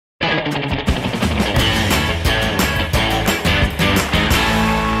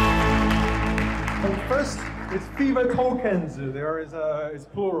Fever tokens. There is it's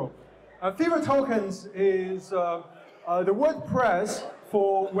plural. Fever tokens is the WordPress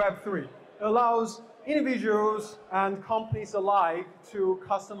for Web3. It allows individuals and companies alike to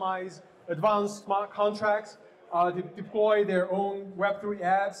customize advanced smart contracts, deploy their own Web3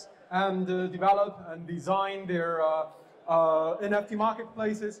 apps, and develop and design their NFT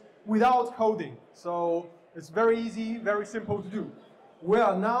marketplaces without coding. So it's very easy, very simple to do. We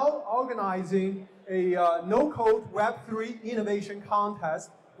are now organizing a no-code Web3 innovation contest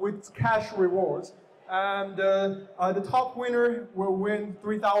with cash rewards. And the top winner will win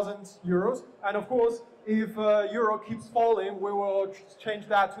 3,000 euros. And of course, if euro keeps falling, we will change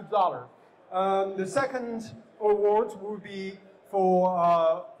that to dollar. The second award will be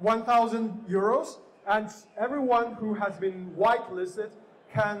for 1,000 euros. And everyone who has been whitelisted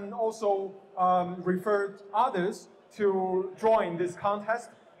can also refer others to join this contest.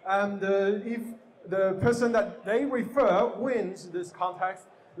 And if the person that they refer wins this contest,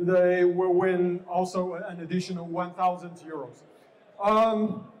 they will win also an additional 1,000 euros.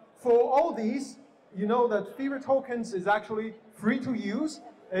 For all these, you know that Fever tokens is actually free to use.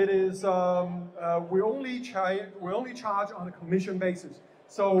 It is we only charge on a commission basis.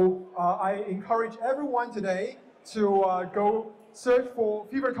 So I encourage everyone today to go search for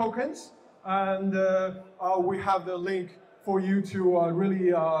Fever tokens, and we have the link for you to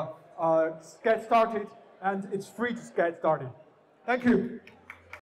really get started, and it's free to get started. Thank you.